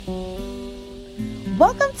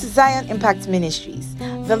Welcome to Zion Impact Ministries,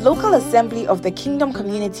 the local assembly of the Kingdom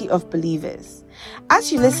community of believers.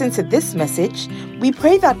 As you listen to this message, we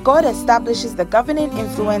pray that God establishes the governing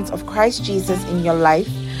influence of Christ Jesus in your life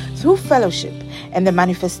through fellowship and the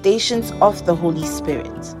manifestations of the Holy Spirit.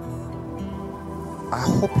 I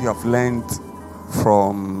hope you have learned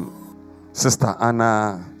from Sister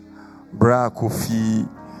Anna, Bra Kofi,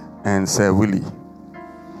 and Sir Willie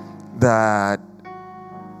that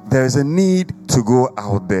there is a need to go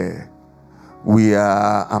out there. We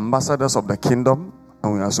are ambassadors of the kingdom,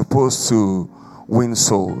 and we are supposed to win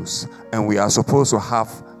souls, and we are supposed to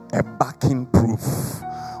have a backing proof.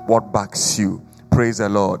 What backs you? Praise the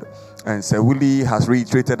Lord. And Sir Willie has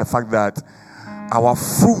reiterated the fact that our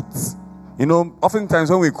fruits, oftentimes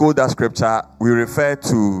when we quote that scripture, we refer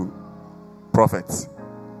to prophets.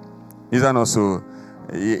 Is that not so?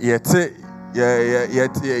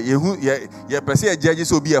 Judges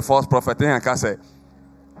will be a false prophet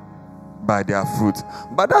by their fruit.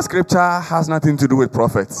 But that scripture has nothing to do with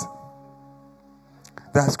prophets.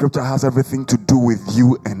 That scripture has everything to do with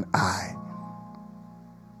you and I.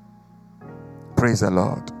 Praise the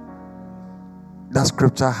Lord. That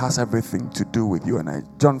scripture has everything to do with you and I.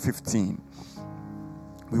 John 15.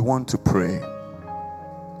 We want to pray.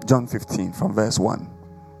 John 15 from verse 1.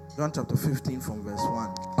 John chapter 15 from verse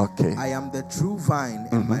 1. Okay. I am the true vine,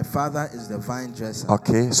 and my Father is the vine dresser.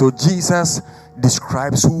 Okay, so Jesus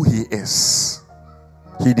describes who he is.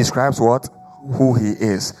 He describes what? Who he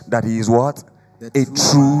is. That he is what? A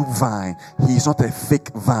true vine. He is not a fake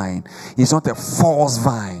vine. He's not a false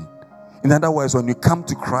vine. In other words, when you come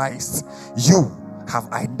to Christ, you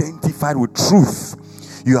have identified with truth.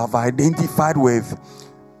 You have identified with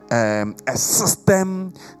a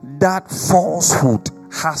system that falsehood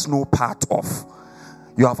has no part of.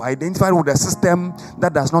 You have identified with a system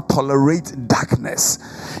that does not tolerate darkness.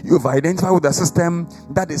 You have identified with a system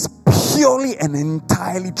that is purely and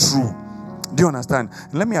entirely true. Do you understand?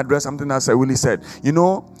 Let me address something that Sir Willie said.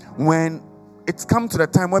 When it's come to the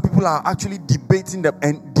time where people are actually debating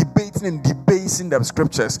and debasing the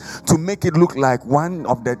scriptures to make it look like one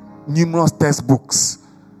of the numerous textbooks.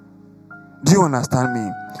 Do you understand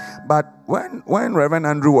me? But when Reverend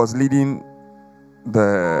Andrew was leading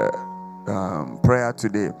the prayer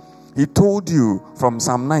today, he told you from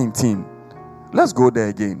Psalm 19. Let's go there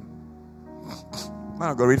again.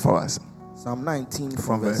 Man, go read for us. Psalm 19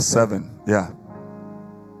 from verse 7. Yeah.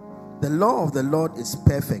 The law of the Lord is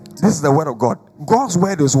perfect. This is the word of God. God's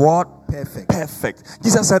word is what? Perfect. Perfect.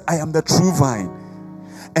 Jesus said, I am the true vine.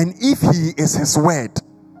 And if he is his word,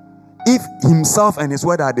 if himself and his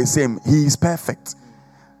word are the same, he is perfect.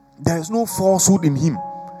 There is no falsehood in him.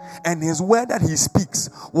 And his word that he speaks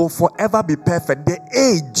will forever be perfect. The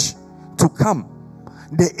age to come,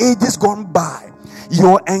 the ages gone by,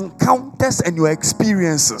 your encounters and your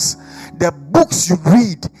experiences, the books you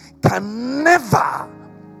read can never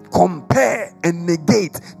compare and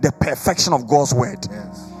negate the perfection of God's word.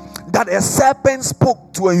 Yes. That a serpent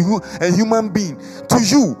spoke to a human being, to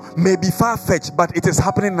you may be far-fetched, but it is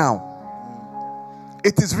happening now.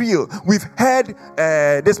 It is real. We've heard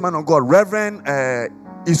this man of God, Reverend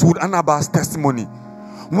Eastwood Anaba's testimony.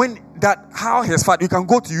 How his father, you can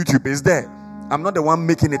go to YouTube, it's there. I'm not the one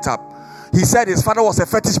making it up. He said his father was a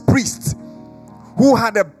fetish priest who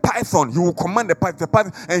had a python. He will command the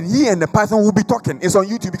python, and he and the python will be talking. It's on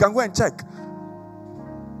YouTube. You can go and check.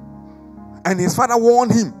 And his father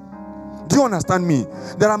warned him. Do you understand me?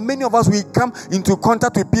 There are many of us, we come into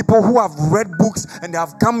contact with people who have read books and they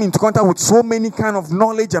have come into contact with so many kind of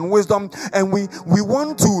knowledge and wisdom, and we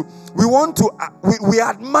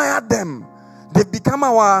admire them. They become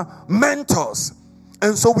our mentors.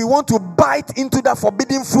 And so we want to bite into that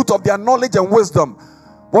forbidden fruit of their knowledge and wisdom.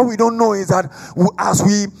 What we don't know is that as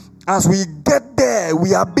we get there,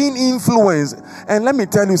 we are being influenced. And let me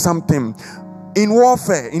tell you something. In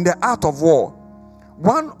warfare, in the art of war,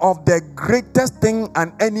 one of the greatest thing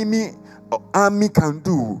an enemy army can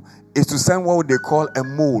do is to send what they call a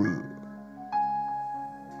mole.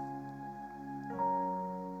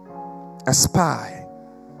 A spy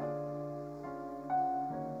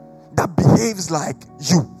that behaves like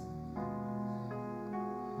you.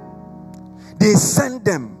 They send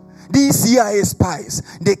them, these CIA spies,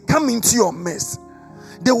 they come into your midst.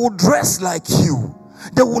 They will dress like you.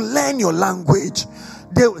 They will learn your language.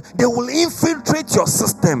 They will infiltrate your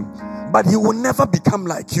system, but he will never become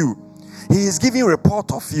like you. He is giving a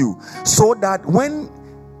report of you so that when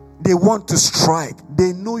they want to strike,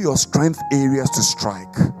 they know your strength areas to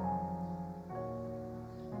strike.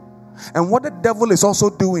 And what the devil is also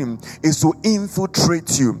doing is to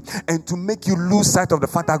infiltrate you and to make you lose sight of the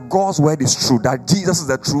fact that God's word is true, that Jesus is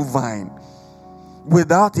the true vine.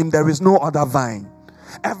 Without him, there is no other vine.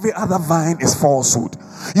 Every other vine is falsehood.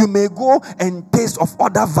 You may go and taste of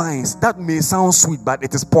other vines that may sound sweet, but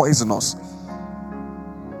it is poisonous.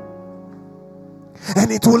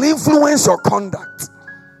 And it will influence your conduct.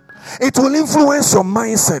 It will influence your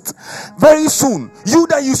mindset. Very soon, you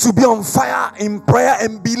that used to be on fire in prayer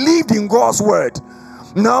and believed in God's word,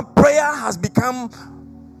 now prayer has become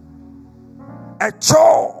a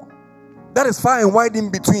chore that is far and wide in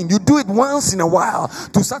between. You do it once in a while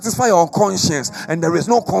to satisfy your conscience, and there is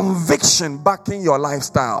no conviction backing your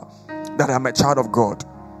lifestyle that I'm a child of God.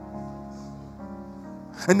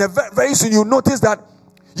 And very soon you notice that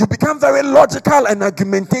you become very logical and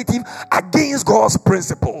argumentative against God's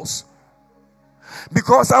principles.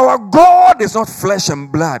 Because our God is not flesh and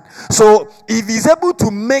blood. So if he's able to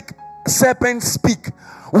make serpents speak,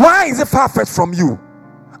 why is it far-fetched from you?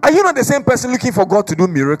 Are you not the same person looking for God to do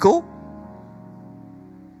miracle?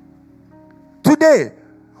 Today,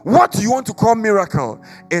 what you want to call miracle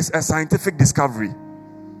is a scientific discovery.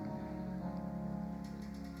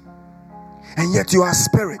 And yet you are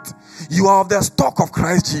spirit. You are of the stock of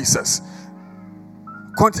Christ Jesus.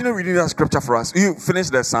 Continue reading that scripture for us. You finish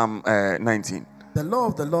the Psalm 19. The law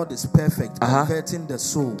of the Lord is perfect, converting the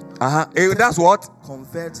soul. It does what?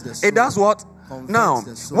 Converts the soul. It does what? Now,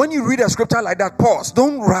 when you read a scripture like that, pause.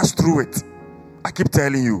 Don't rush through it. I keep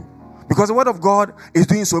telling you. Because the word of God is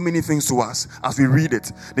doing so many things to us as we read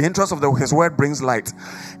it. The interest of his word brings light.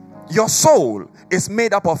 Your soul is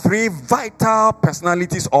made up of 3 vital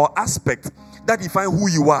personalities or aspects that define who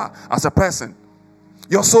you are as a person.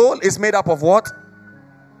 Your soul is made up of what?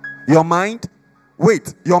 Your mind.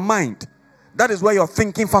 Wait, your mind. That is where your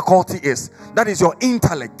thinking faculty is. That is your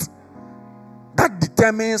intellect. That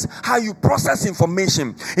determines how you process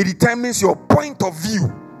information. It determines your point of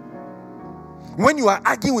view. When you are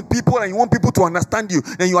arguing with people and you want people to understand you,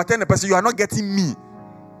 then you are telling the person, you are not getting me.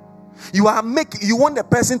 You want the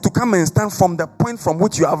person to come and stand from the point from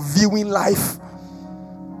which you are viewing life.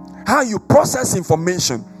 How you process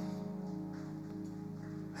information.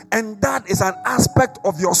 And that is an aspect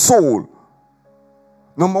of your soul.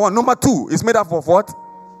 Number 1. Number 2 is made up of what?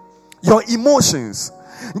 Your emotions.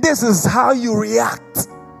 This is how you react.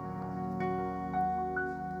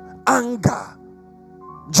 Anger,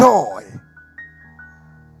 joy,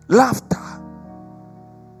 laughter,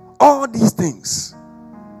 all these things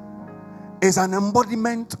is an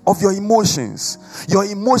embodiment of your emotions, your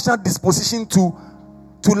emotional disposition to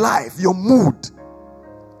life, your mood.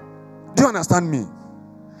 Do you understand me?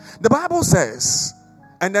 The Bible says,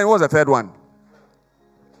 and then what's the third one?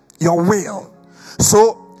 Your will.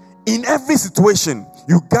 So in every situation,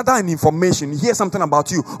 you gather an information, you hear something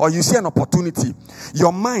about you, or you see an opportunity,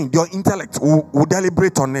 your mind, your intellect will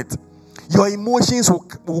deliberate on it. Your emotions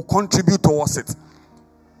will contribute towards it.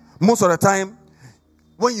 Most of the time,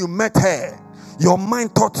 when you met her, your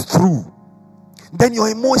mind thought through. Then your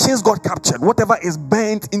emotions got captured. Whatever is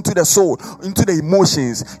burnt into the soul, into the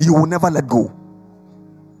emotions, you will never let go.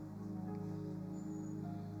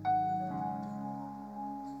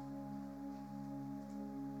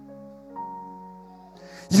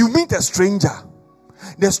 You meet a stranger.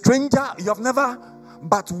 The stranger, you have never...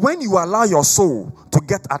 But when you allow your soul to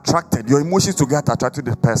get attracted, your emotions to get attracted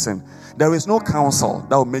to the person, there is no counsel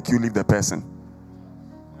that will make you leave the person.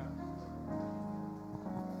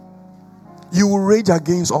 You will rage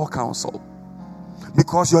against all counsel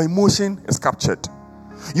because your emotion is captured.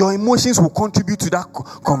 Your emotions will contribute to that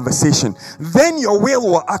conversation. Then your will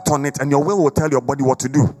will act on it, and your will will tell your body what to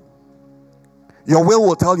do. Your will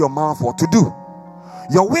will tell your mouth what to do.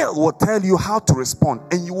 Your will tell you how to respond,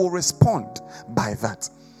 and you will respond by that.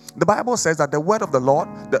 The Bible says that the word of the Lord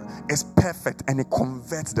is perfect and it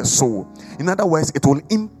converts the soul. In other words, it will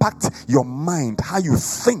impact your mind, how you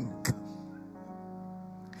think.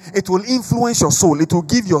 It will influence your soul. It will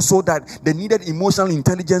give your soul that the needed emotional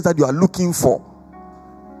intelligence that you are looking for.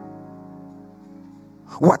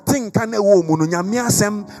 What thing can a woman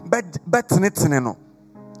bet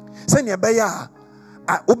send your beya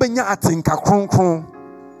obenya atinka kronkron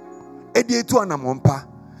edietu anamompa.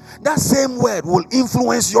 That same word will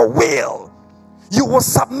influence your will. You will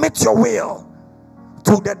submit your will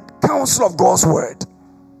to the counsel of God's word.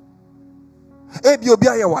 And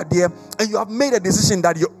you have made a decision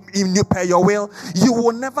that you pay your will, you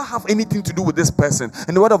will never have anything to do with this person.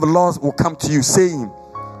 And the word of the Lord will come to you saying,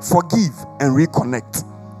 forgive and reconnect.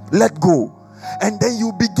 Let go. And then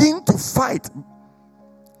you begin to fight.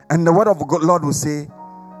 And the word of the Lord will say,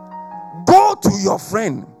 go to your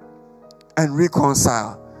friend and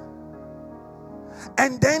reconcile.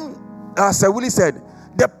 And then, as Sir Willie said,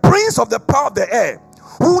 the prince of the power of the air,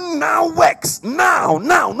 who now works, now,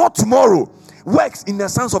 not tomorrow, works in the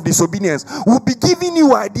sons of disobedience will be giving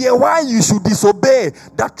you idea why you should disobey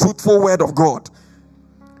that truthful word of God.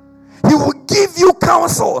 He will give you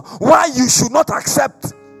counsel why you should not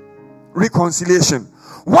accept reconciliation,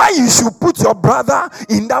 why you should put your brother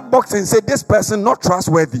in that box and say this person not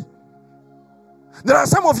trustworthy. There are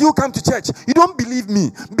some of you who come to church, you don't believe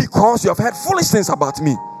me because you have heard foolish things about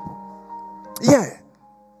me. Yeah,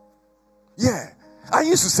 I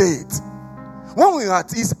used to say it. When we were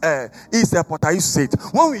at East Airport, I used to say it.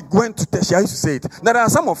 When we went to Teshi, I used to say it. There are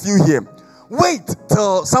some of you here. Wait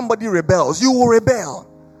till somebody rebels. You will rebel.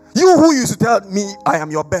 You who used to tell me I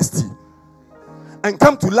am your bestie and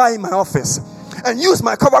come to lie in my office and use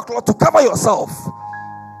my cover cloth to cover yourself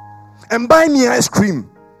and buy me ice cream.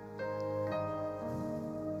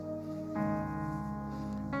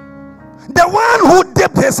 The one who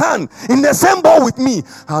dipped his hand in the same bowl with me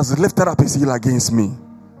has lifted up his heel against me.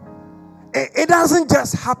 It doesn't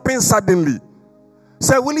just happen suddenly.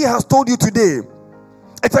 Sir Willie has told you today,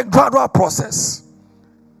 it's a gradual process.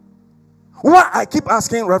 Why I keep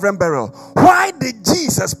asking Reverend Beryl, why did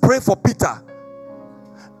Jesus pray for Peter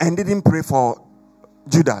and didn't pray for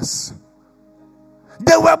Judas?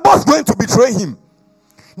 They were both going to betray him.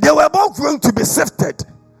 They were both going to be sifted.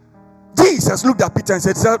 Jesus looked at Peter and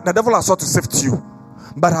said, the devil has sought to sift you,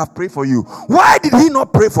 but I have prayed for you. Why did he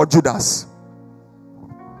not pray for Judas?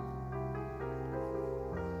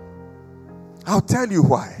 I'll tell you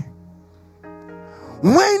why.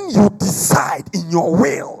 When you decide in your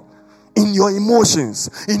will, in your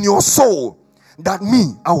emotions, in your soul, that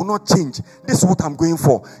me, I will not change, this is what I'm going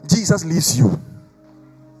for, Jesus leaves you.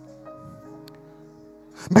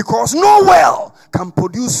 Because no well can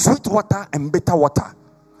produce sweet water and bitter water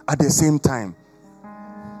at the same time.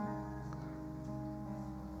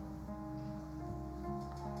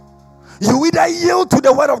 You either yield to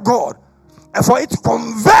the word of God and for it to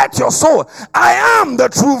convert your soul. I am the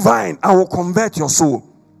true vine. I will convert your soul.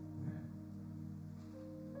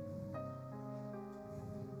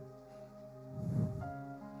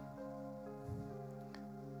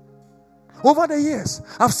 Over the years,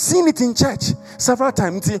 I've seen it in church several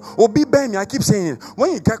times. Obi Bemi, I keep saying it.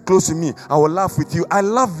 When you get close to me, I will laugh with you. I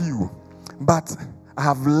love you. But I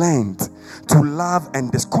have learned to love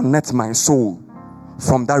and disconnect my soul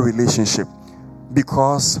from that relationship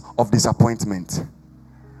because of disappointment.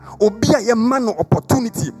 Obi a man of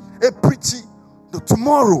opportunity, a preachy, the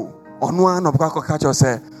tomorrow on one of Kakacho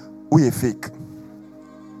say, we are fake.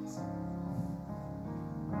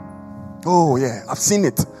 Oh yeah, I've seen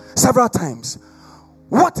it several times.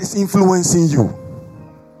 What is influencing you?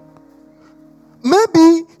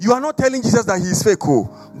 Maybe you are not telling Jesus that he is fake,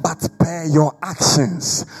 but per your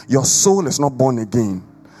actions, your soul is not born again.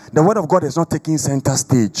 The word of God is not taking center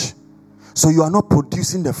stage. So you are not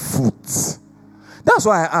producing the fruits. That's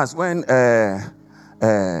why I asked when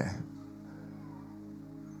Brother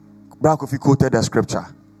Kofi quoted the scripture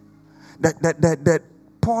that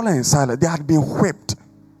Paul and Silas, they had been whipped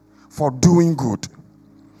for doing good.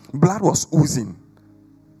 Blood was oozing.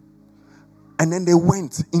 And then they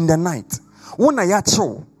went in the night. One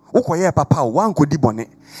ayacho, okoye papa, one could dibone,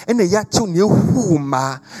 and a yacho near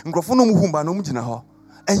whoma, and grofonum humba no mujinaho.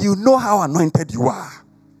 And you know how anointed you are.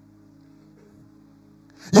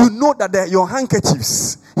 You know that your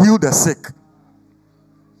handkerchiefs heal the sick.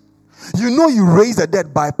 You know you raise the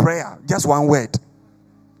dead by prayer, just one word.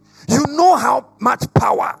 You know how much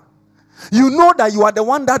power. You know that you are the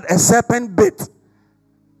one that a serpent bit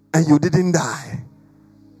and you didn't die.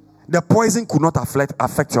 The poison could not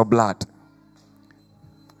affect your blood.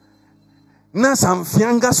 Na some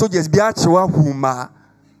fianga soldiers biachewa huma,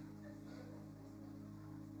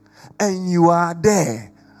 and you are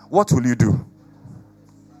there. What will you do?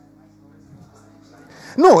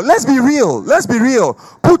 No, let's be real. Let's be real.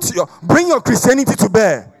 Bring your Christianity to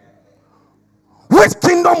bear. Which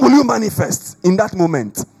kingdom will you manifest in that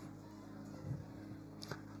moment?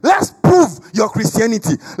 Let's prove your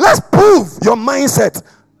Christianity. Let's prove your mindset.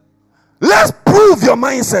 Let's prove your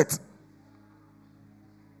mindset.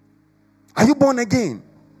 Are you born again?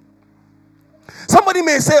 Somebody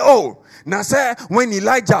may say, oh, now say when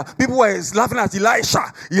Elijah, people were laughing at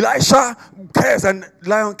Elisha. Elisha cares and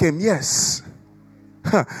lion came. Yes.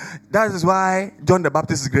 That is why John the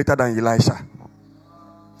Baptist is greater than Elisha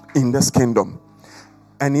in this kingdom.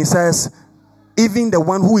 And he says, even the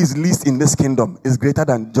one who is least in this kingdom is greater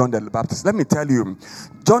than John the Baptist. Let me tell you,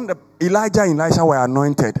 Elijah and Elisha were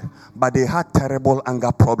anointed, but they had terrible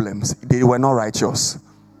anger problems. They were not righteous.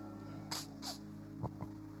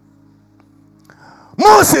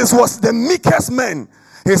 Moses was the meekest man.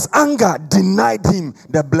 His anger denied him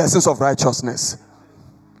the blessings of righteousness.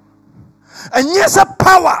 And yes, a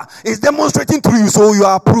power is demonstrating through you, so you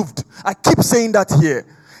are approved. I keep saying that here.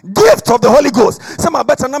 Gift of the Holy Ghost. Some are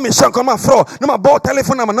better. Nama shank on my fro. Nama ball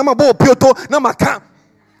telephone. Nama ball pioto. Nama can.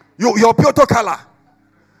 Your pioto color.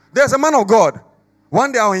 There's a man of God.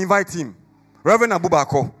 One day I'll invite him. Reverend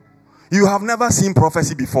Abubako. You have never seen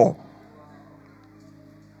prophecy before.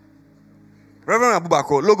 Reverend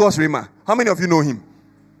Abubako, Logos Rima. How many of you know him?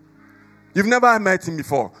 You've never met him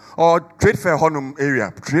before. Or Trade Fair Honum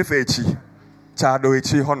area. Trade Fair Echi. Chado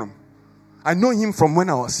Echi Honum. I know him from when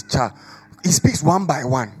I was a child. He speaks one by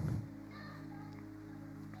one.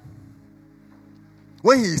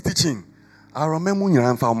 When he is teaching, I remember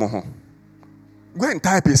go and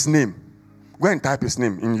type his name. Go and type his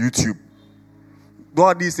name in YouTube.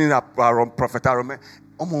 All these things are Prophet Arome.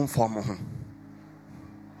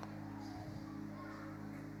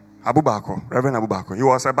 Abubako, Reverend Abubako. He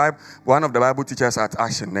was one of the Bible teachers at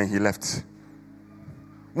Action, then he left.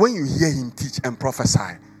 When you hear him teach and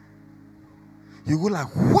prophesy, you go like,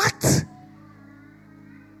 what?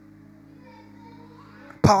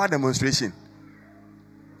 Power demonstration.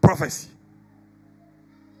 Prophecy.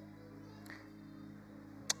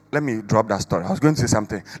 Let me drop that story. I was going to say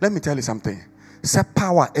something. Let me tell you something. Say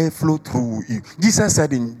power flow through you. Jesus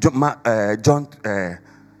said in John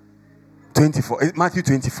 24, Matthew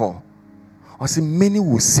 24, I say, many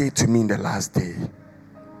will say to me in the last day,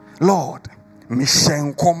 Lord, me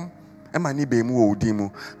shenkom emani bemu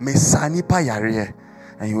odimu me sani pa yare,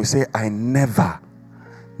 and you will say, I never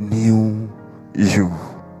knew you.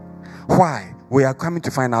 Why? We are coming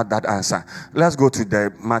to find out that answer. Let's go to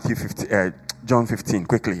the John 15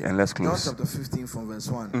 quickly, and let's close. John chapter 15 from verse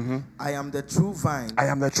 1. I am the true vine. I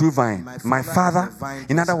am the true vine. My father,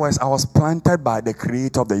 in other words, I was planted by the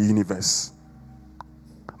creator of the universe.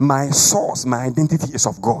 My source, my identity is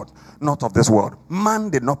of God, not of this world.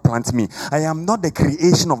 Man did not plant me. I am not the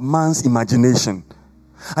creation of man's imagination.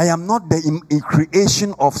 I am not the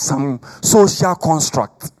creation of some social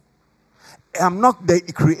construct. I am not the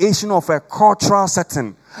creation of a cultural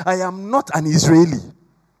setting. I am not an Israeli.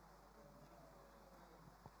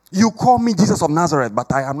 You call me Jesus of Nazareth,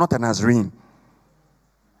 but I am not a Nazarene.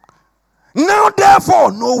 Now,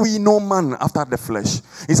 therefore, know we no man after the flesh.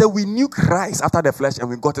 He said we knew Christ after the flesh and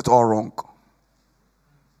we got it all wrong.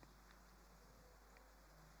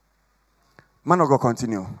 Man of God,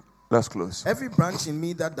 continue. Let's close. Every branch in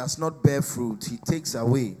me that does not bear fruit, he takes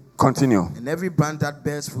away. Continue. And every branch that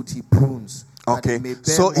bears fruit, he prunes. Okay.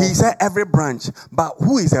 So he said every branch. But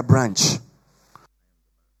who is a branch?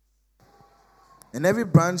 And every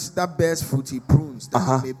branch that bears fruit, he prunes,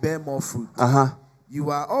 that it may bear more fruit. You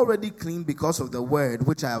are already clean because of the word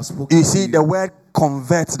which I have spoken. You see, the word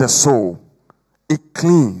converts the soul. It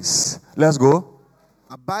cleans. Let's go.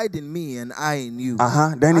 Abide in me and I in you.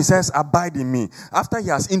 Then he says, abide in me. After he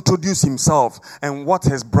has introduced himself and what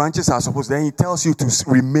his branches are supposed to, then he tells you to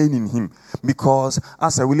remain in him. Because,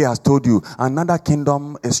 as Willie has told you, another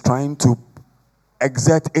kingdom is trying to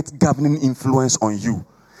exert its governing influence on you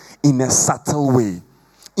in a subtle way.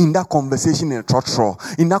 In that conversation in the church hall,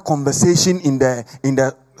 in that conversation in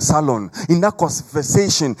the salon, in that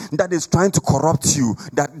conversation that is trying to corrupt you,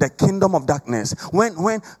 that the kingdom of darkness.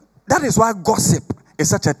 When that is why gossip is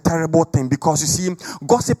such a terrible thing, because you see,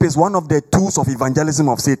 gossip is one of the tools of evangelism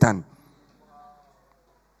of Satan.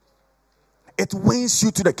 It wins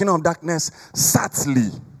you to the kingdom of darkness subtly.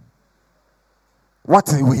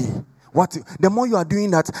 What a way. The more you are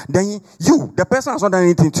doing that, then the person has not done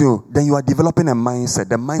anything to you, then you are developing a mindset,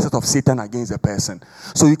 the mindset of Satan against the person.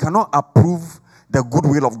 So you cannot approve the good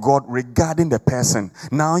will of God regarding the person.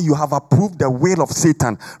 Now you have approved the will of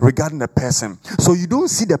Satan regarding the person. So you don't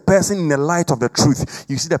see the person in the light of the truth.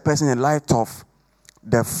 You see the person in the light of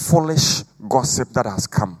the foolish gossip that has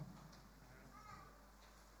come.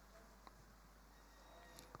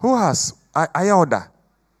 Who has? Ayoda,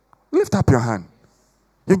 lift up your hand.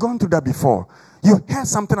 You've gone through that before. You heard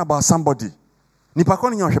something about somebody.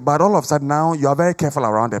 But all of a sudden now you are very careful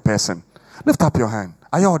around the person. Lift up your hand.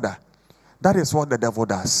 Ayoda. That is what the devil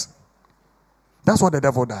does. That's what the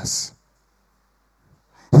devil does.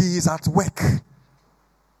 He is at work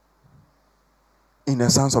in the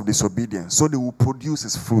sons of disobedience, so they will produce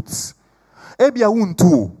his fruits. Ebia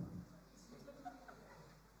untu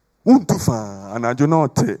fa and I do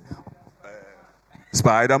not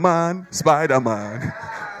Spider-Man.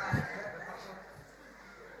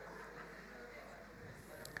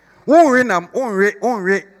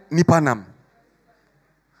 Onre nipanam.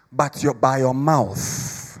 But by your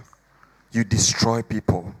mouth, you destroy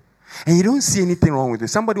people. And you don't see anything wrong with it.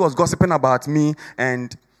 Somebody was gossiping about me,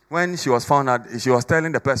 and when she was found out, she was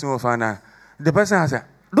telling the person who was found out, the person has said,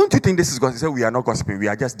 Don't you think this is gossip? He said, we are not gossiping, we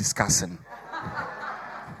are just discussing.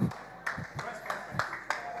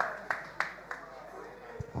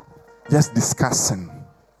 Just discussing.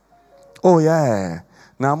 Oh, yeah.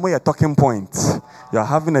 Now I'm a talking point. You're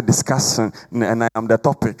having a discussion, and I am the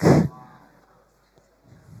topic.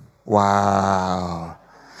 Wow.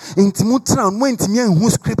 Intimutra, when Timian who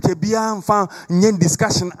scripted beyond found yen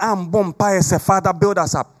discussion, and bomb pious, a father build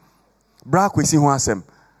us up. Brakwesi who has him.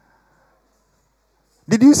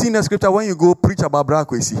 Did you see in the scripture when you go preach about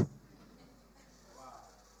Brakwesi?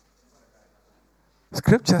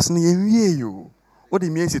 Scriptures near you. What do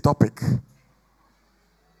you mean is the topic?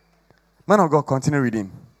 Man of God, continue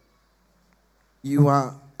reading. You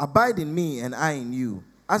are abide in me and I in you.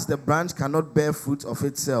 As the branch cannot bear fruit of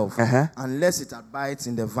itself unless it abides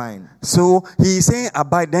in the vine. So he is saying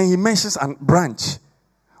abide, then he mentions a branch.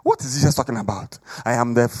 What is Jesus talking about? I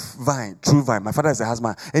am the vine, true vine. My father is the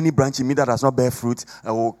husband. Any branch in me that does not bear fruit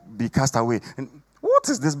will be cast away. And what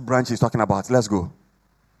is this branch he's talking about? Let's go.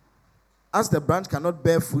 As the branch cannot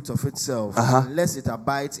bear fruit of itself unless it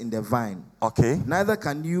abides in the vine. Okay. Neither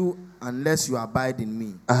can you unless you abide in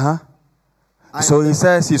me. So he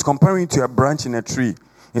says he's comparing to a branch in a tree.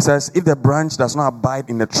 He says if the branch does not abide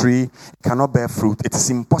in the tree, it cannot bear fruit. It is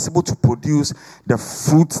impossible to produce the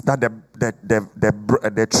fruit that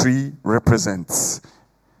the tree represents.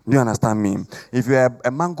 Do you understand me? If you are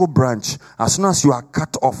a mango branch, as soon as you are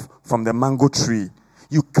cut off from the mango tree,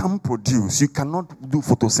 you can't produce. You cannot do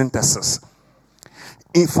photosynthesis.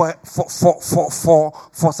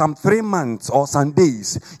 For some 3 months or some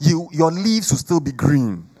days, your leaves will still be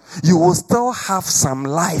green. You will still have some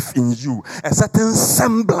life in you, a certain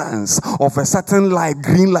semblance of a certain life,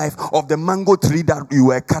 green life of the mango tree that you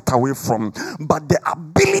were cut away from. But the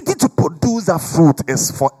ability to produce that fruit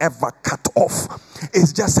is forever cut off.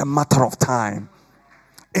 It's just a matter of time.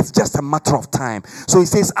 It's just a matter of time. So he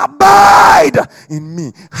says, abide in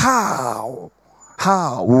me. How?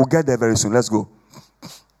 We'll get there very soon. Let's go.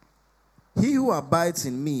 He who abides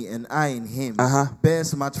in me and I in him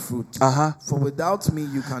bears much fruit. For without me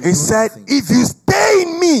you can do nothing. He said, if you stay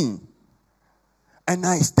in me and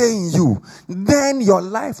I stay in you, then your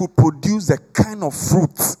life will produce the kind of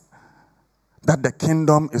fruit that the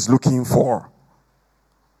kingdom is looking for.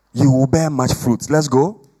 You will bear much fruit. Let's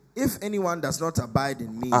go. If anyone does not abide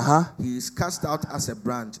in me, he is cast out as a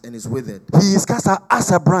branch and is withered. He is cast out as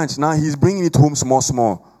a branch. Now he's bringing it home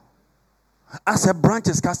small. As a branch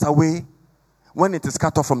is cast away, when it is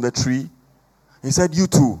cut off from the tree, he said, you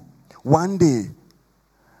too, one day,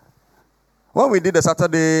 when we did the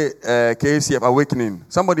Saturday KCF awakening,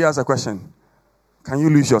 somebody asked a question, can you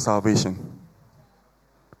lose your salvation?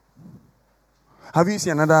 Have you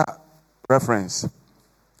seen another reference?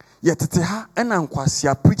 Yet teha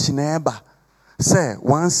enankwasi preaching eba say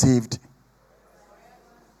once saved.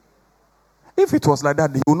 If it was like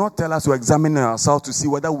that, he will not tell us to examine ourselves to see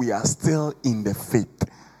whether we are still in the faith.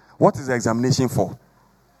 What is the examination for?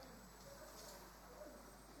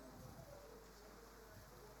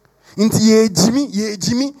 Ye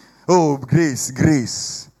Jimmy. Oh,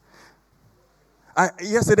 grace.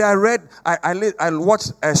 Yesterday I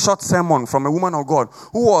watched a short sermon from a woman of God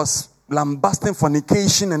who was lambasting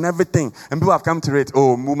fornication and everything, and people have come to it.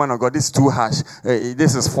 Oh, woman of God, this is too harsh.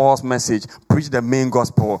 This is false message. Preach the main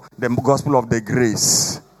gospel, the gospel of the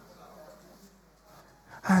grace.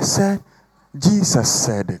 I said, Jesus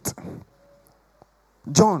said it.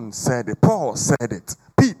 John said it. Paul said it.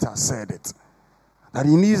 Peter said it. That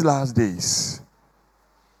in these last days,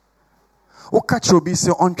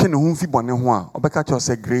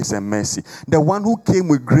 say grace and mercy. The one who came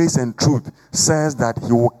with grace and truth says that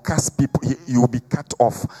he will cast people, he will be cut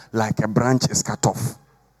off like a branch is cut off.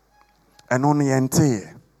 And only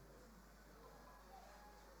entire.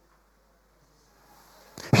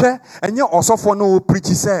 And you also for no preach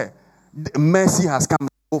say mercy has come.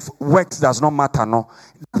 Works does not matter. No,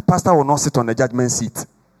 the pastor will not sit on the judgment seat.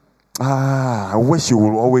 I wish you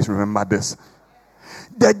will always remember this.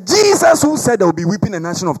 The Jesus who said there will be weeping and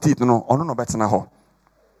gnashing of teeth. No, better now.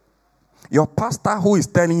 Your pastor who is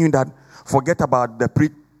telling you that forget about the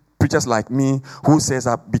preachers like me who says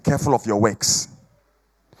be careful of your works,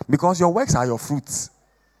 because your works are your fruits.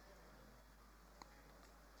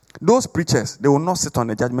 Those preachers, they will not sit on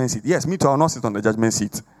the judgment seat. Yes, me too, I will not sit on the judgment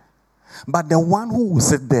seat. But the one who will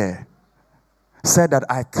sit there said that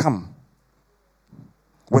I come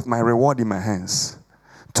with my reward in my hands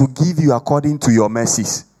to give you according to your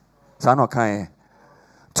mercies. To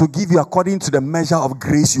give you according to the measure of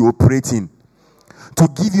grace you operate in. To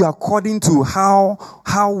give you according to how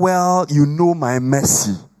well you know my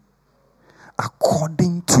mercy.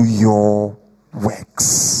 According to your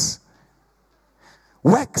works.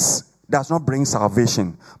 Works does not bring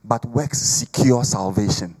salvation, but works secure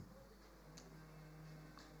salvation.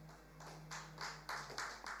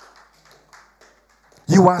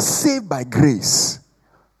 You are saved by grace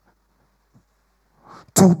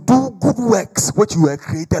to do good works which you were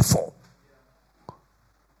created for.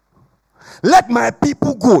 Let my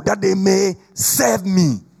people go that they may serve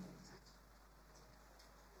me.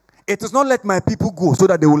 It is not let my people go so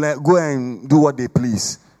that they will go and do what they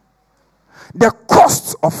please. The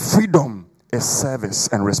cost of freedom is service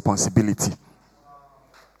and responsibility.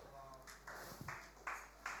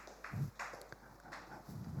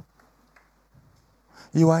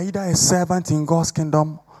 You are either a servant in God's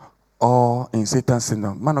kingdom or in Satan's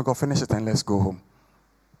kingdom. Man of God, finish it and let's go home.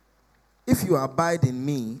 If you abide in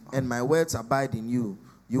me and my words abide in you,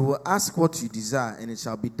 you will ask what you desire and it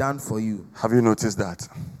shall be done for you. Have you noticed that?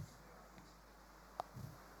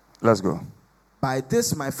 Let's go. By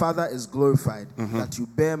this my Father is glorified, that you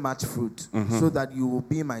bear much fruit, so that you will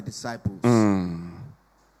be my disciples.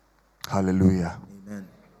 Hallelujah. Amen.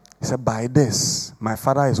 He said, by this, my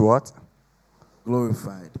Father is what?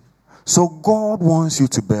 Glorified. So God wants you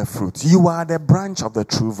to bear fruit. You are the branch of the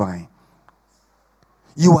true vine.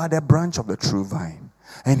 You are the branch of the true vine.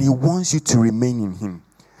 And He wants you to remain in Him.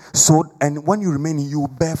 So, and when you remain in Him, you will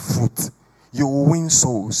bear fruit. You will win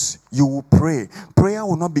souls. You will pray. Prayer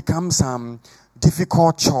will not become some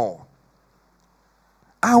difficult chore.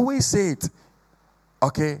 I always say it.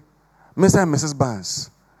 Okay, Mr. and Mrs. Barnes,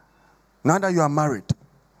 now that you are married,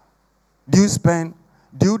 do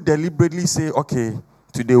you deliberately say, okay,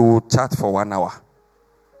 today we'll chat for 1 hour?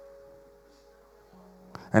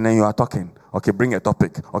 And then you are talking. Okay, bring a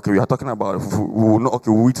topic. Okay, we are talking about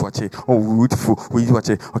we'll eat for che. Oh, we'll eat food. We eat for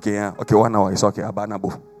che. Okay, yeah. Okay, 1 hour is okay.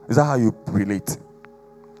 Abanabo. Is that how you relate?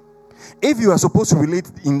 If you are supposed to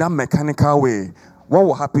relate in that mechanical way, what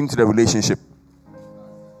will happen to the relationship?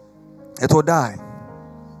 It will die.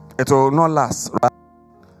 It will not last. Right?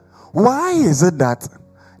 Why is it that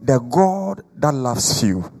the God that loves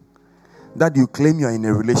you, that you claim you are in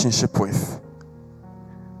a relationship with,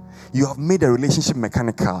 you have made a relationship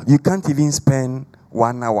mechanical? You can't even spend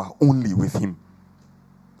 1 hour only with Him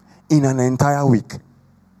in an entire week.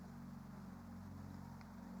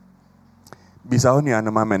 Bisa oni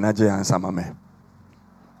anama menaje answer mame.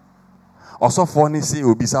 Also funny say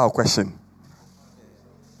we bisa a question.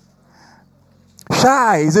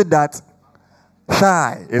 Shy is it that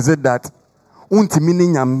untimi ni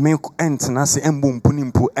nyame entena se embo mpuni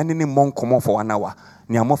mpo ene ne mon komo for 1 hour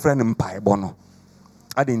ni amofra ne mpa ebo no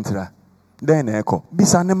ade ntira den na eko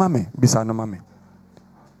bisa ne mame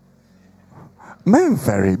men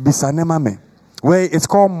very bisa ne mame where it's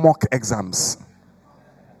called mock exams,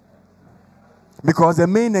 because the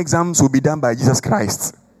main exams will be done by Jesus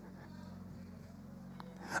Christ.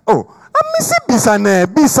 Oh, I miss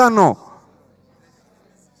bisa no.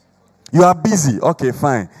 You are busy. Okay,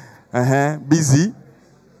 fine. Busy.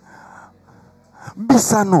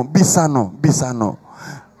 Bisa no.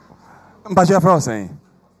 But you are saying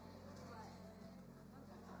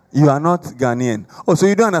you are not Ghanaian. Oh, so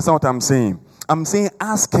you don't understand what I'm saying. I'm saying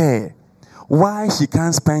ask her why she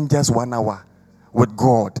can't spend just 1 hour with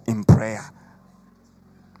God in prayer.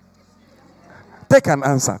 Take an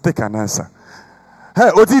answer. Hey,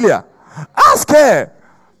 Odilia, ask her.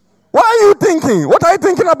 What are you thinking? What are you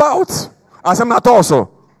thinking about? As I'm not also.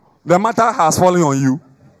 The matter has fallen on you.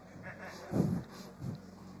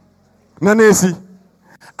 Nanesi,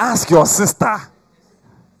 ask your sister.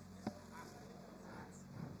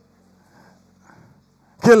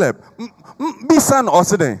 Caleb, Bisan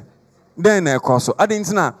Oside. Then Koso.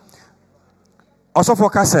 Adintina. Also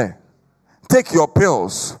focus. Take your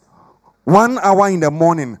pills. 1 hour in the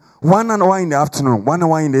morning, 1 hour in the afternoon, 1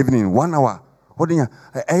 hour in the evening, 1 hour.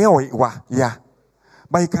 Yeah.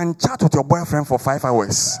 But you can chat with your boyfriend for 5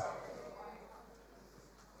 hours.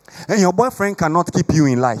 And your boyfriend cannot keep you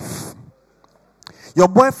in life. Your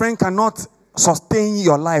boyfriend cannot sustain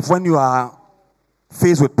your life when you are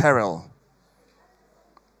faced with peril.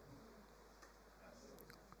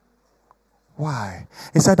 Why?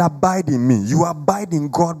 He said, abide in me. You abide in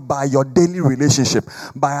God by your daily relationship,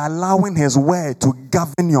 by allowing His word to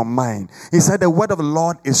govern your mind. He said, the word of the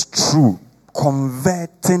Lord is true,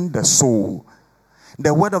 converting the soul.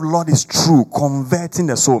 The word of the Lord is true, converting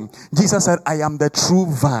the soul. Jesus said, I am the true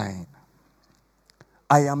vine.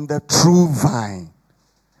 I am the true vine.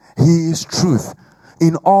 He is truth.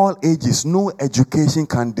 In all ages, no education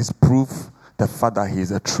can disprove the fact that He is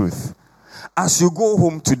the truth. As you go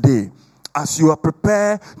home today, as you are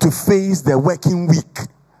prepared to face the working week,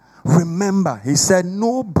 remember, He said,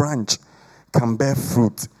 no branch can bear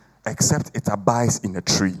fruit except it abides in a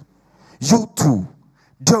tree. You too,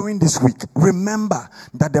 during this week, remember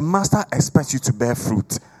that the master expects you to bear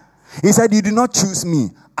fruit. He said, you did not choose me.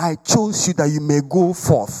 I chose you that you may go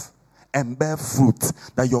forth and bear fruit,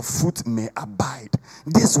 that your fruit may abide.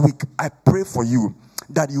 This week, I pray for you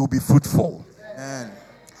that you will be fruitful. Amen.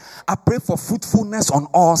 I pray for fruitfulness on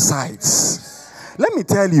all sides. Let me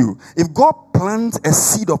tell you, if God plants a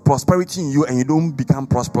seed of prosperity in you and you don't become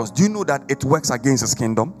prosperous, do you know that it works against his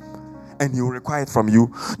kingdom? And he will require it from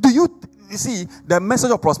you. You see, the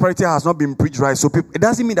message of prosperity has not been preached right. So it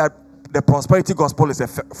doesn't mean that the prosperity gospel is a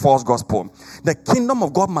false gospel. The kingdom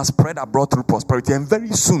of God must spread abroad through prosperity. And very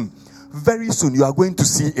soon, you are going to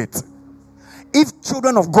see it. If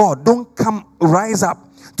children of God don't rise up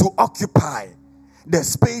to occupy the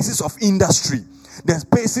spaces of industry, the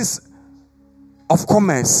spaces of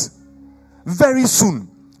commerce, very soon,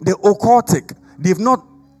 the occultic,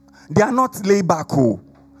 they are not laid back.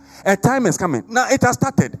 A time is coming. Now, it has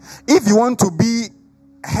started. If you want to be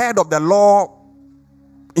head of the law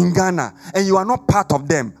in Ghana and you are not part of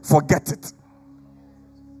them, forget it.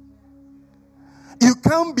 You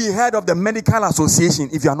can't be head of the medical association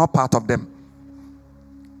if you are not part of them.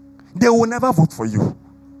 They will never vote for you.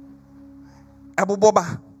 Abu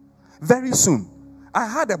Boba, very soon, I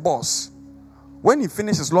had a boss. When he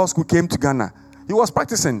finished his law school, came to Ghana. He was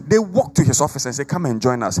practicing. They walked to his office and said, come and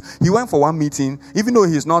join us. He went for one meeting. Even though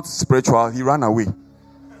he's not spiritual, he ran away.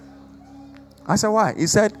 I said, why? He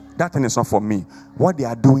said, that thing is not for me. What they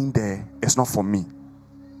are doing there is not for me.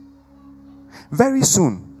 Very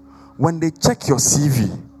soon, when they check your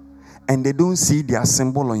CV and they don't see their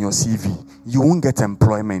symbol on your CV, you won't get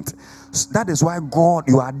employment. So that is why God,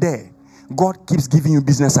 you are there. God keeps giving you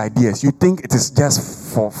business ideas. You think it is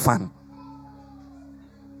just for fun.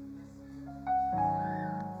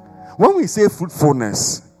 When we say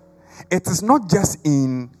fruitfulness, it is not just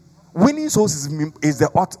in winning souls is the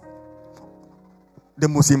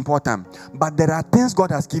most important, but there are things God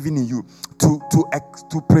has given in you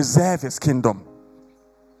to preserve his kingdom.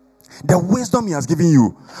 The wisdom he has given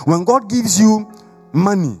you. When God gives you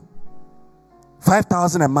money,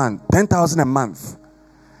 5,000 a month, 10,000 a month,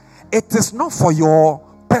 it is not for your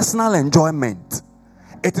personal enjoyment.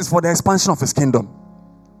 It is for the expansion of his kingdom.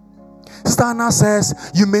 Sister Anna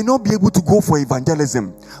says, you may not be able to go for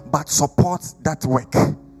evangelism, but support that work.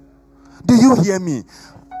 Do you hear me?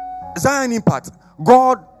 Zion Impact,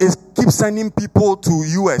 God keeps sending people to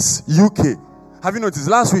US, UK. Have you noticed?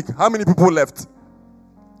 Last week, how many people left?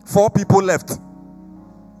 4 people left.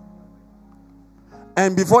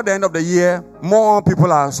 And before the end of the year, more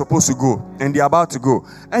people are supposed to go. And they're about to go.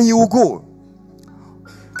 And you will go.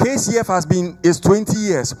 KCF is 20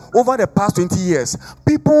 years. Over the past 20 years,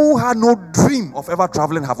 people who had no dream of ever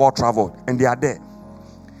traveling have all traveled. And they are there.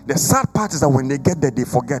 The sad part is that when they get there, they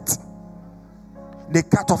forget. They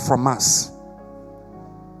cut off from us.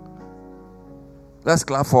 Let's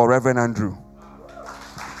clap for Reverend Andrew.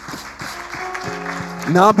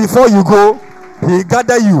 Now, before you go, he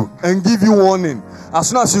gather you and give you warning. As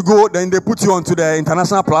soon as you go, then they put you onto the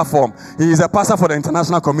international platform. He is a pastor for the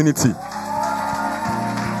international community.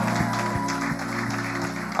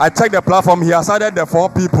 I checked the platform. He has added the 4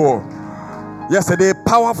 people. Yesterday,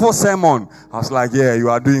 powerful sermon. I was like, yeah, you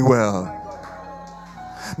are doing well.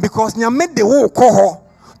 Because Nya made the whole cohort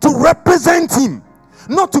to represent him,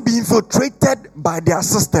 not to be infiltrated by their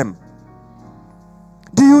system.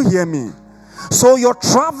 Do you hear me? So your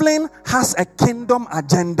traveling has a kingdom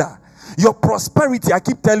agenda. Your prosperity, I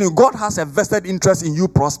keep telling you, God has a vested interest in you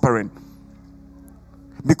prospering.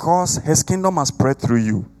 Because his kingdom has spread through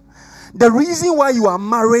you. The reason why you are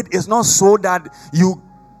married is not so that you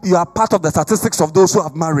are part of the statistics of those who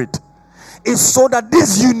have married. It's so that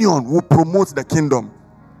this union will promote the kingdom.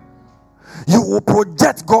 You will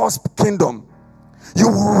project God's kingdom. You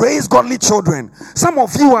will raise godly children. Some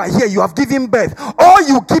of you are here, you have given birth. All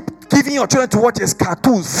you keep giving your children to watch is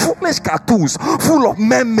cartoons, foolish cartoons, full of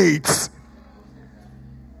mermaids.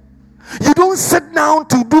 You don't sit down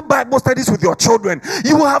to do Bible studies with your children.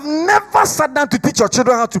 You have never sat down to teach your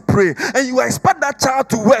children how to pray. And you expect that child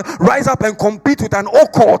to rise up and compete with an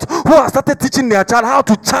occult who has started teaching their child how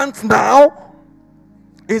to chant now.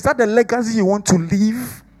 Is that the legacy you want to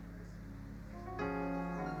leave?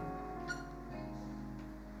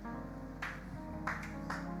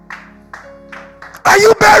 Are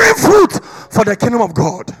you bearing fruit for the kingdom of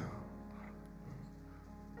God?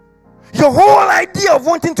 Your whole idea of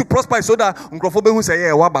wanting to prosper is so that who say,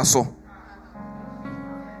 yeah, wabaso.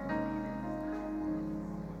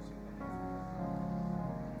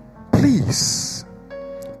 Please,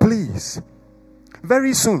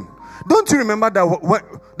 very soon. Don't you remember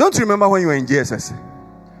that? Don't you remember when you were in JSS?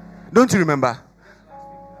 Don't you remember?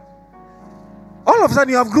 All All of a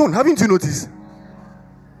sudden you have grown. Haven't you noticed?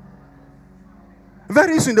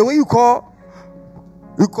 Very soon, the way you call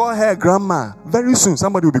her grandma, very soon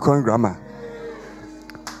somebody will be calling grandma.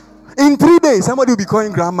 In 3 days, somebody will be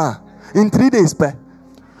calling grandma. In 3 days, pe.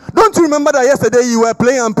 Don't you remember that yesterday you were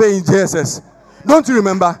playing and playing in JSS? Don't you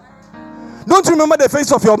remember? Don't you remember the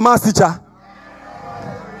face of your math teacher?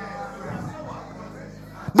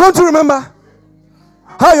 Don't you remember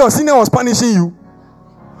how your senior was punishing you?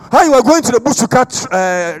 How you were going to the bush to cut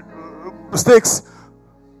stakes?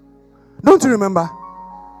 Don't you remember?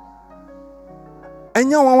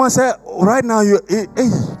 And your one said, right now you, hey,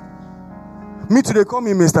 me today call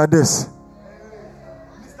me Mr. This.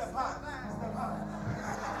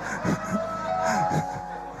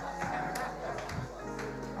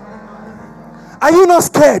 Are you not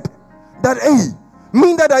scared that,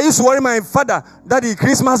 me that I used to worry my father that the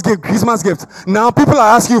Christmas gift. Now people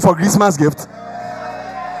are asking you for Christmas gift.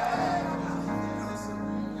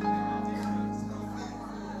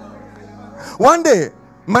 One day,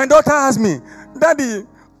 my daughter asked me, Daddy,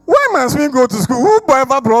 why must we go to school? Who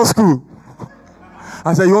ever brought school?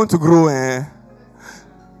 I said, you want to grow,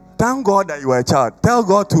 Thank God that you are a child. Tell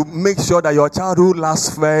God to make sure that your childhood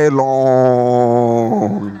lasts very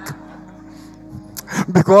long.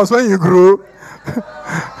 Because when you grow,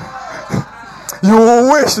 you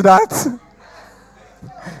will wish that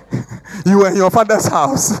you were in your father's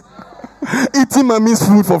house eating mommy's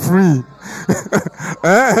food for free.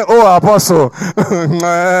 Oh, Apostle.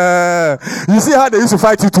 You see how they used to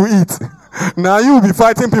fight you to eat. Now you will be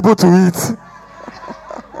fighting people to eat.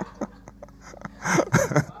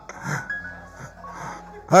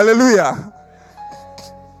 Hallelujah.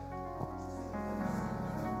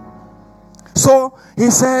 So he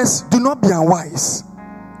says, do not be unwise.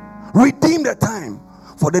 Redeem the time,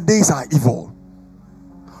 for the days are evil.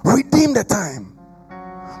 Redeem the time.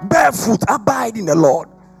 Barefoot, abide in the Lord.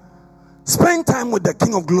 Spend time with the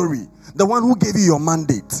King of Glory, the one who gave you your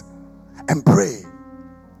mandate, and pray.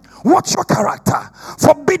 Watch your character.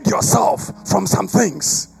 Forbid yourself from some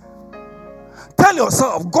things. Tell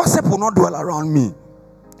yourself, gossip will not dwell around me.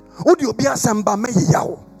 Do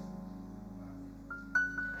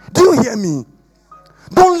you hear me?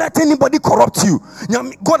 Don't let anybody corrupt you.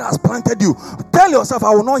 God has planted you. Tell yourself,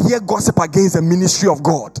 I will not hear gossip against the ministry of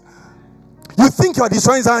God. You think you are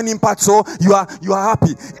destroying Zion Impact, so you are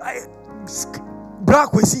happy.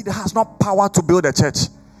 Black we see that has not power to build a church.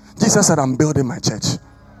 Jesus said, I'm building my church.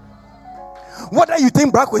 Whether you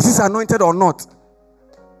think Black is anointed or not,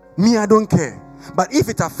 me, I don't care. But if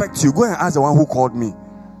it affects you, go and ask the one who called me.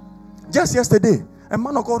 Just yesterday, a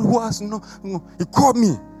man of God who has he called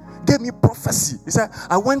me, gave me prophecy. He said,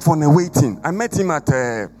 I went for a waiting. I met him at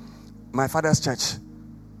my father's church.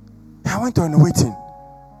 I went to a waiting.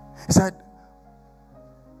 He said,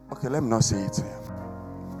 okay, let me not say it.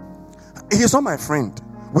 He's not my friend.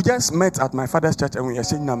 We just met at my father's church and we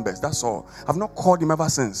exchanged numbers. That's all. I've not called him ever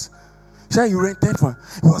since. He said, you rented for.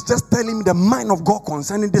 He was just telling me the mind of God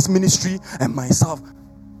concerning this ministry and myself.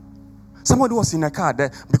 Somebody was in a car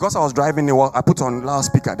there because I was driving. I put on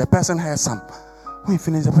loudspeaker. The person heard some. When he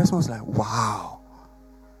finished, the person was like, wow.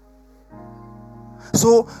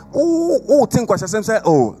 So, think what I said,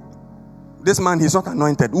 this man, he's not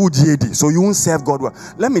anointed. GAD. So you won't serve God well.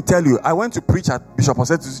 Let me tell you, I went to preach at Bishop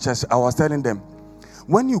Osetu's church. I was telling them,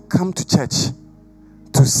 when you come to church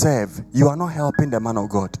to serve, you are not helping the man of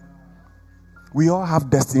God. We all have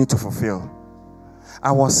destiny to fulfill.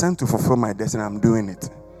 I was sent to fulfill my destiny. I'm doing it.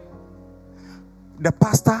 The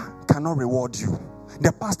pastor cannot reward you.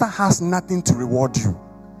 The pastor has nothing to reward you.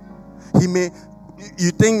 He may, you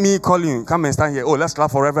think me calling you, come and stand here, let's clap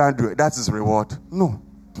for Reverend Andrew. That is reward. No.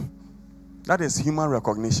 That is human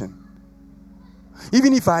recognition.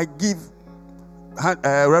 Even if I give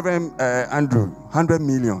Reverend Andrew 100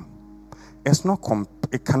 million,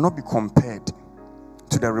 it cannot be compared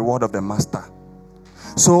to the reward of the master.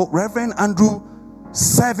 So Reverend Andrew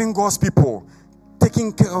serving God's people,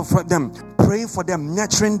 taking care of them, praying for them,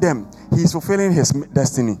 nurturing them, he is fulfilling his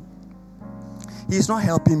destiny. He is not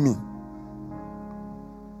helping me.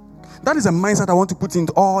 That is a mindset I want to put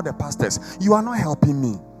into all the pastors. You are not helping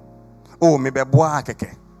me. Maybe boa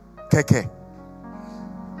keke.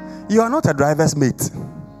 You are not a driver's mate.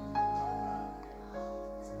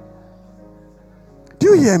 Do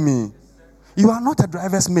you hear me? You are not a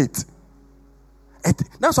driver's mate.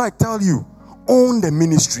 That's why I tell you, own the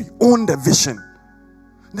ministry, own the vision.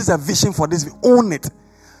 This is a vision for this. Own it.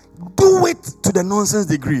 Do it to the nonsense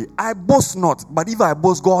degree. I boast not, but if I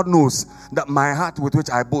boast, God knows that my heart with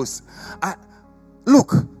which I boast. I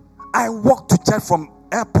walk to church from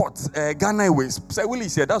airport, Ghana Airways. Say, Willie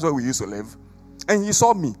here, that's where we used to live. and he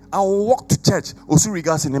saw me, I will walk to church,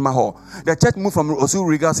 Osuriga Cinema Hall. The church moved from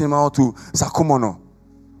Osuriga Cinema Hall to Sakumono.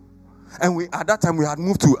 And at that time we had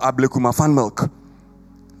moved to Ablekuma Fan Milk.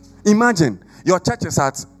 Imagine your church is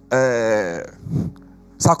at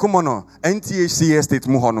Sakumono, NTHC Estate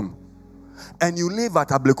Muhonum. And you live at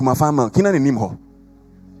Ablekuma Fan Milk. You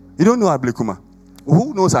don't know Ablekuma.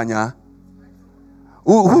 Who knows Anya?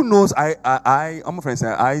 Who knows I'm a friend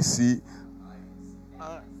say IC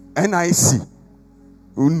NIC.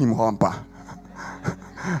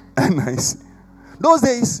 NIC. Those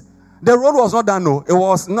days the road was not done, no. It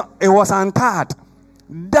was untarred.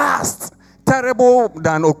 Dust. Terrible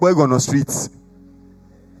than Okwegono streets.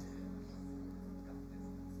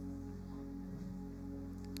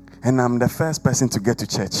 And I'm the first person to get to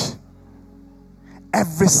church.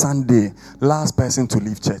 Every Sunday, last person to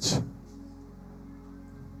leave church.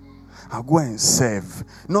 I'll go and serve.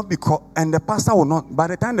 Not because, and the pastor will not, by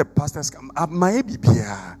the time the pastors come, I might be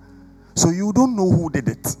here. So you don't know who did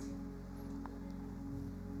it.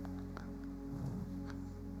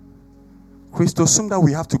 Christo, assume that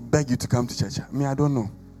we have to beg you to come to church. Me, I don't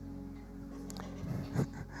know.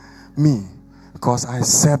 Me, because I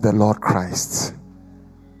serve the Lord Christ.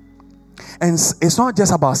 And it's not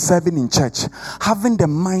just about serving in church, having the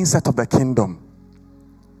mindset of the kingdom.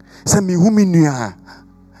 Say me who me knew.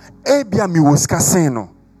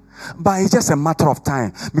 But it's just a matter of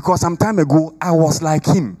time. Because some time ago, I was like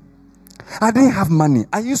him. I didn't have money.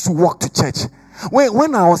 I used to walk to church.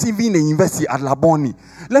 When I was even in the university at Laboni,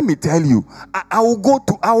 let me tell you, I will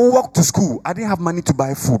walk to school. I didn't have money to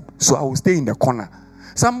buy food. So I will stay in the corner.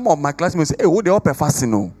 Some of my classmates say, hey, what they all fasting?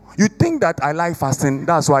 No. You think that I like fasting?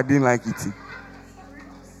 That's why I didn't like eating.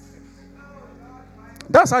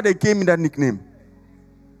 That's how they gave me that nickname.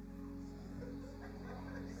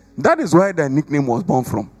 That is where the nickname was born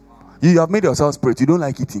from. You have made yourself spirit. You don't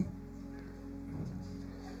like eating.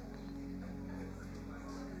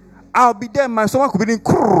 I'll be there. My stomach will be doing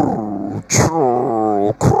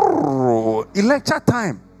in lecture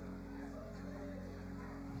time.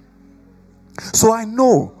 So I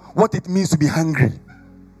know what it means to be hungry.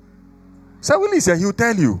 So Willie said, he'll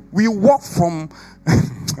tell you. We walk from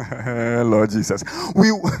Lord Jesus.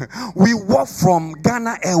 We walk from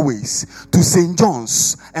Ghana Airways to St.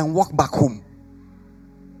 John's and walk back home.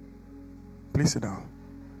 Please sit down.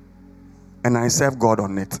 And I serve God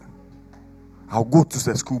on it. I'll go to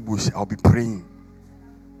the school bush. I'll be praying.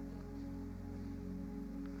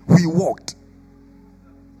 We walked.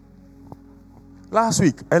 Last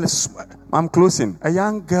week, I'm closing. A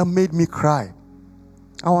young girl made me cry.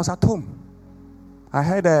 I was at home. I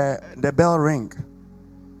heard the bell ring.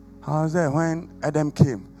 I was there when Adam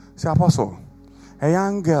came. Say, Apostle, a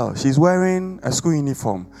young girl, she's wearing a school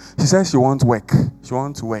uniform. She says she wants work. She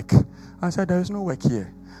wants to work. I said, there is no work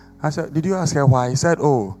here. I said, did you ask her why? He said,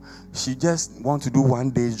 oh, she just wants to do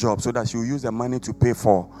one day's job so that she will use the money to pay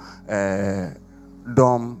for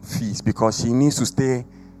dorm fees because she needs to stay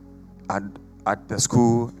at the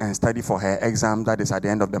school and study for her exam that is at the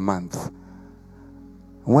end of the month.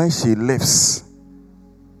 When she leaves,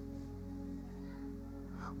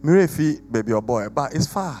 Mirefi, baby or boy, but it's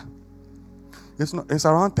far. It's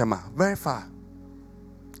around Tema, very far.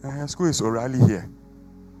 And her school is O'Reilly here.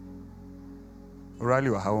 O'Reilly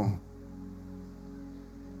or how?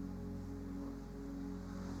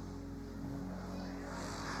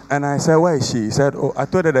 And I said, where is she? He said, oh, I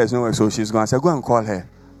told her there's no way, so she's gone. I said, go and call her.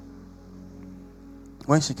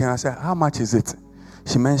 When she came, I said, how much is it?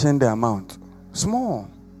 She mentioned the amount. Small.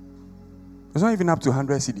 It's not even up to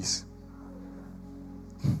 100 cedis.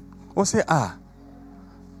 Or say,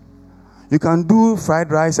 you can do fried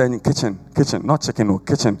rice and kitchen, not chicken, no,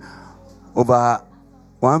 kitchen, over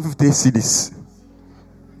 150 cedis.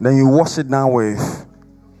 Then you wash it down with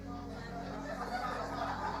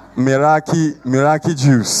Miraki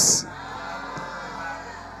juice.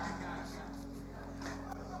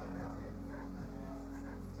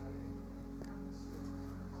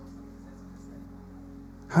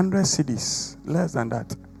 $100 cedis, less than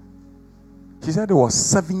that. She said it was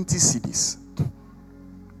 70 cedis.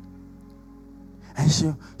 And she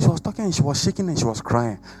was talking and she was shaking and she was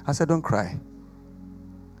crying. I said, don't cry.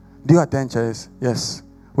 Do you attend church? Yes.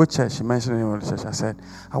 Which church? She mentioned in the church. I said,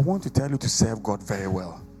 I want to tell you to serve God very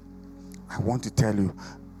well. I want to tell you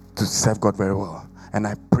to serve God very well. And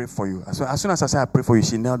I pray for you. As soon as I said I pray for you,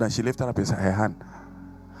 she knelt and she lifted up her hand.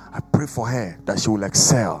 I pray for her that she will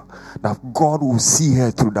excel, that God will see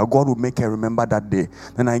her through, that God will make her remember that day.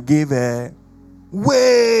 Then I gave her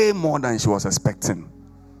way more than she was expecting.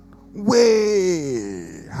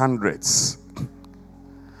 Way hundreds.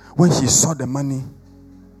 When she saw the money,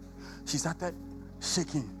 she started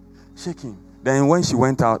shaking. Then when she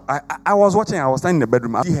went out, I was watching. I was standing in the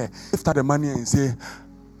bedroom. I see her lift out the money and say,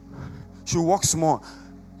 she walks small.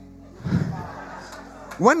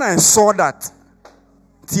 When I saw that,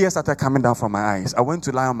 tears started coming down from my eyes. I went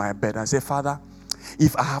to lie on my bed and say, Father,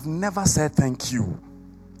 if I have never said thank you,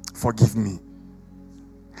 forgive me.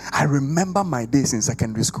 I remember my days in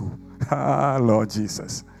secondary school. Lord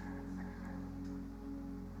Jesus.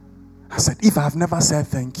 I said, if I have never said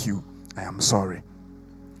thank you, I am sorry.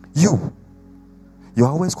 You're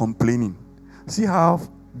always complaining. See how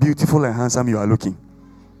beautiful and handsome you are looking.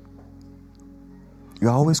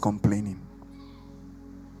 You're always complaining.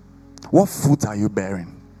 What fruit are you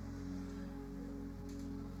bearing?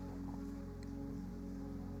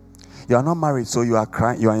 You are not married, so you are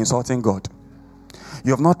crying. You are insulting God.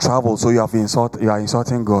 You have not traveled, so you are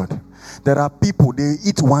insulting God. There are people, they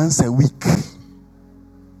eat once a week.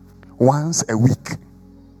 Once a week.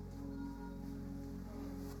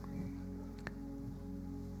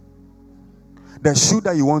 The shoe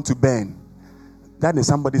that you want to burn, that is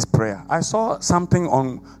somebody's prayer. I saw something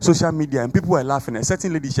on social media and people were laughing. A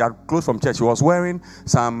certain lady, she had clothes from church. She was wearing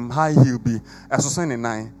some high heel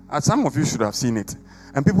and some of you should have seen it.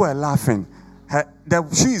 And people were laughing. The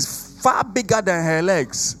shoe is far bigger than her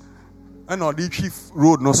legs. And on the chief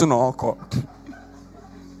road, no.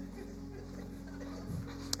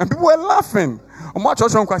 And people were laughing.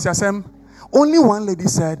 Only one lady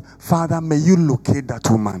said, Father, may you locate that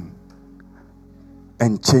woman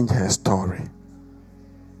and change her story.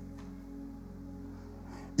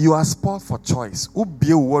 You are spoiled for choice. But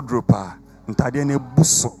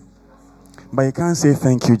you can't say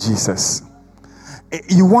thank you, Jesus.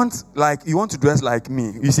 You want to dress like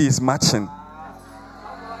me. You see, it's matching.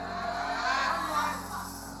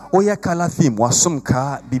 Oh yeah, color theme.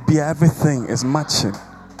 Wasumka, BB, everything is matching.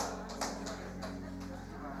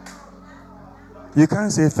 You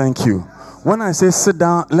can't say thank you. When I say sit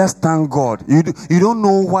down, let's thank God. You don't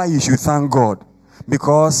know why you should thank God.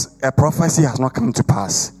 Because a prophecy has not come to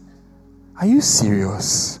pass. Are you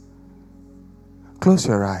serious? Close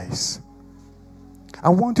your eyes. I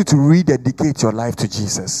want you to rededicate your life to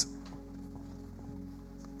Jesus.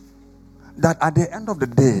 That at the end of the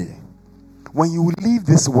day, when you leave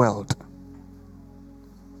this world,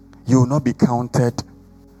 you will not be counted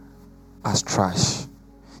as trash.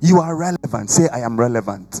 You are relevant. Say, I am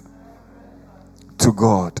relevant to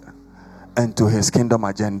God and to His kingdom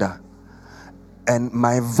agenda. And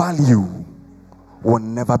my value will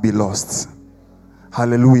never be lost.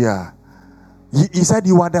 Hallelujah. He said,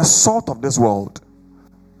 you are the salt of this world.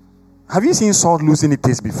 Have you seen salt losing its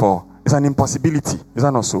taste before? It's an impossibility. Is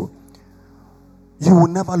that not so? You will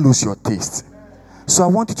never lose your taste. So I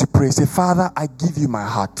want you to pray. Say, Father, I give you my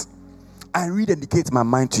heart. I rededicate my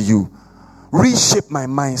mind to you. Reshape my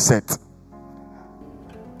mindset.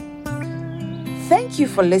 Thank you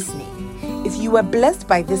for listening. If you were blessed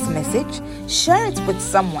by this message, share it with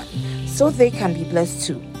someone so they can be blessed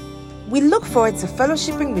too. We look forward to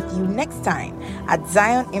fellowshipping with you next time at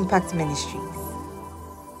Zion Impact Ministries.